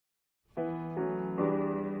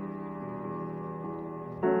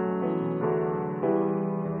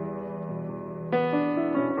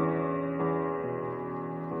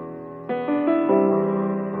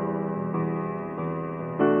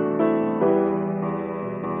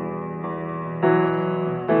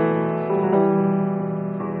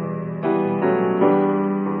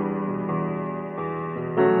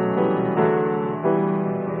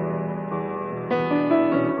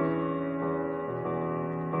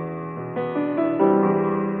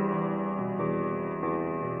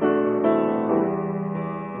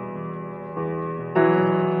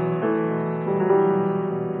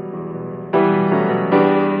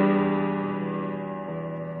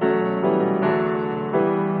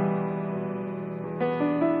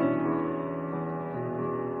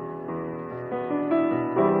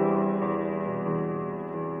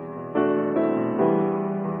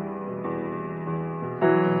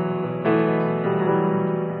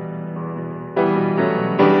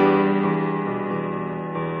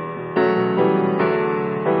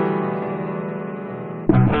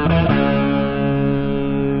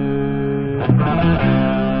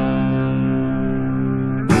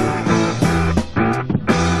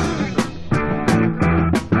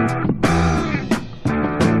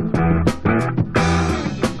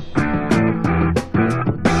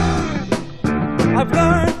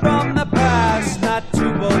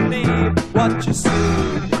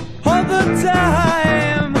all the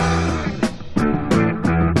time.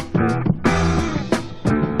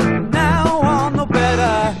 Now I'll know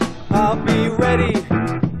better, I'll be ready,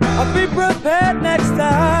 I'll be prepared next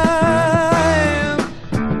time.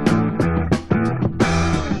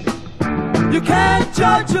 You can't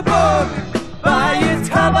judge a book by its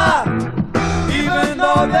cover, even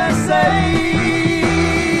though they say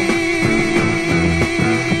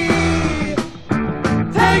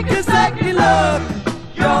take a second look,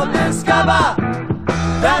 you'll discover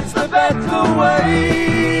that's the better way.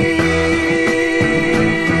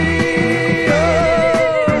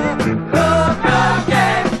 Look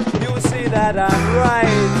again, you will see that I'm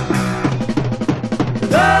right.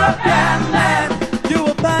 Look and then you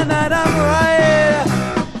will find that I'm right.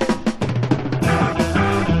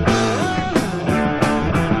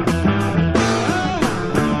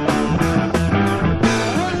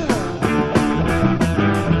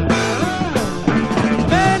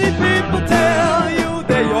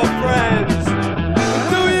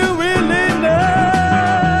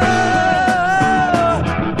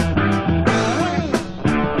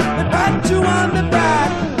 On the back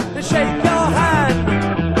and shake your hand,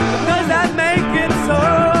 does that make it so?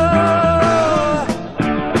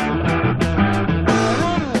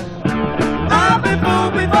 I've been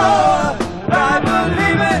fooled before by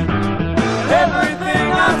believing everything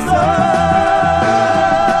I saw.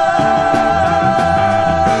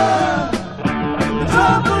 The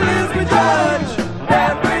trouble is we judge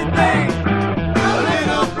everything a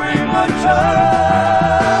little premature.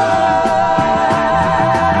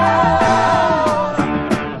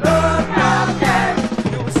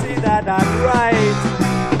 I'm right.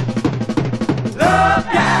 Look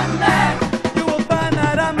and then you will find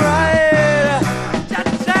that I'm right.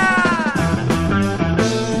 Cha-cha!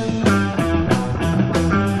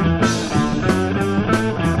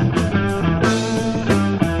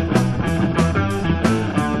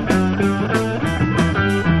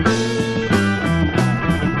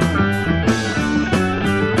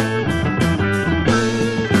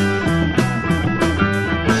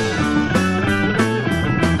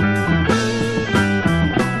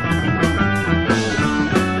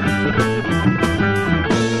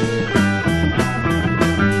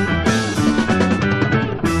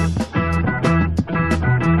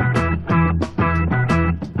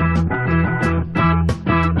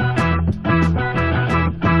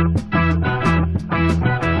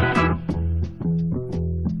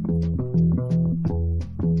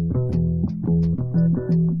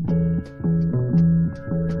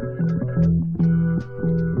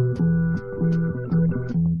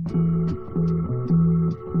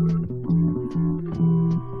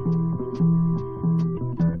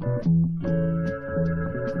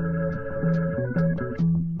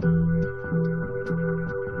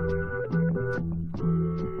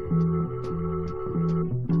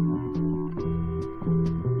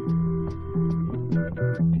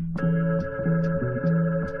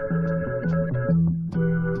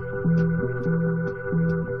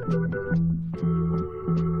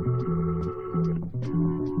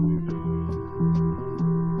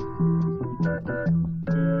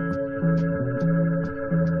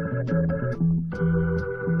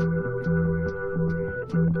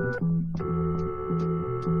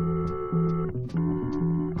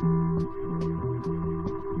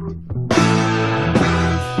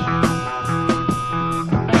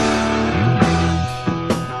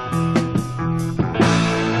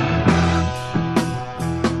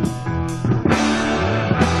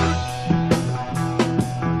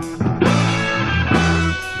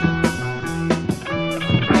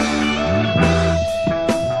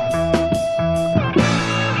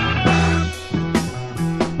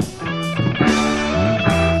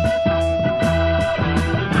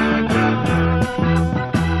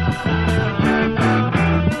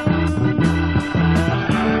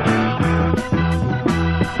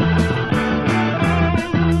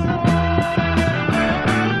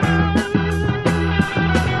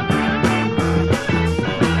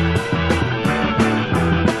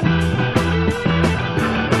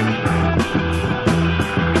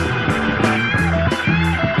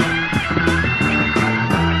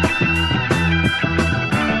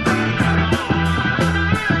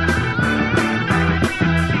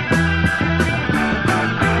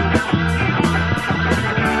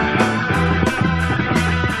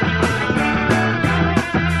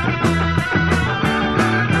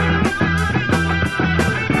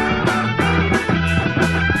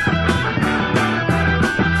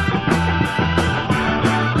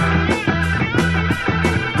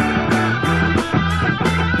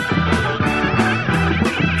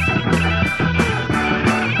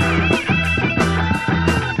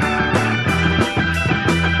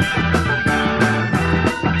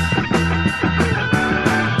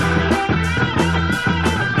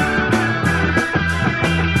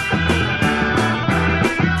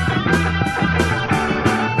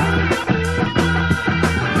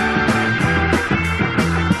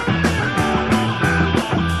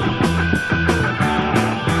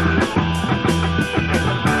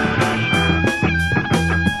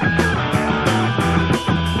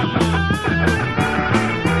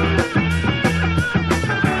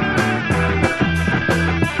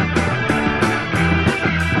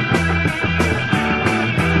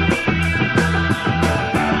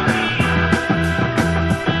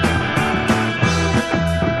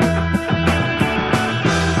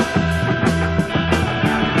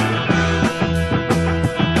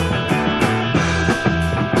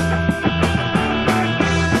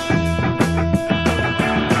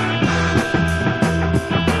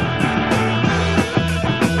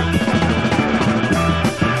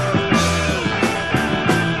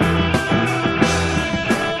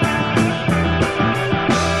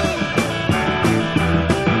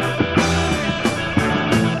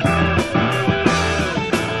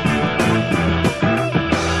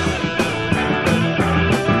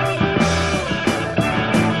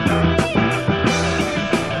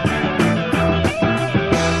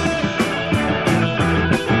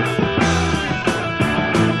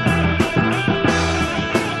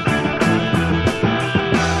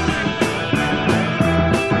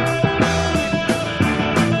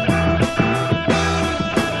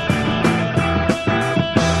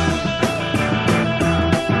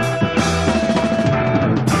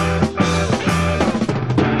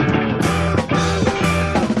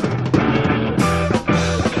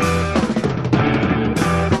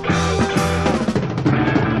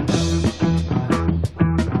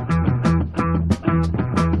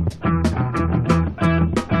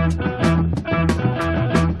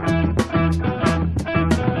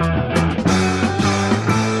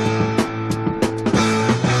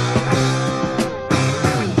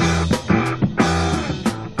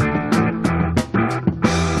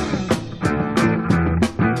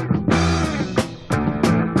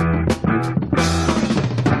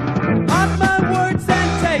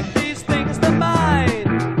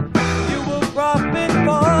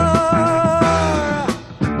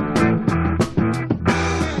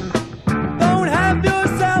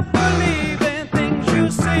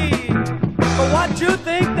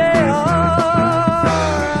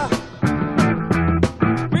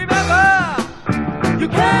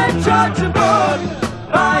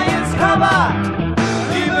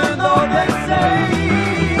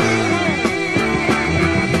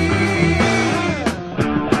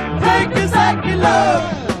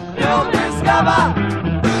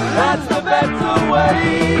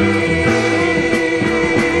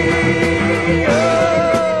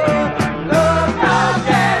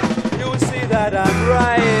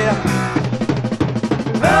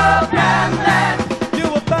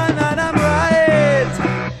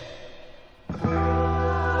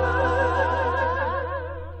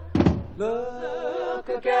 Look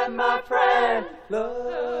again, my friend.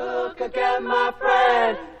 Look again, my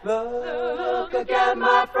friend. Look again,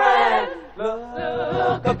 my friend.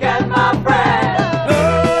 Look again, my friend.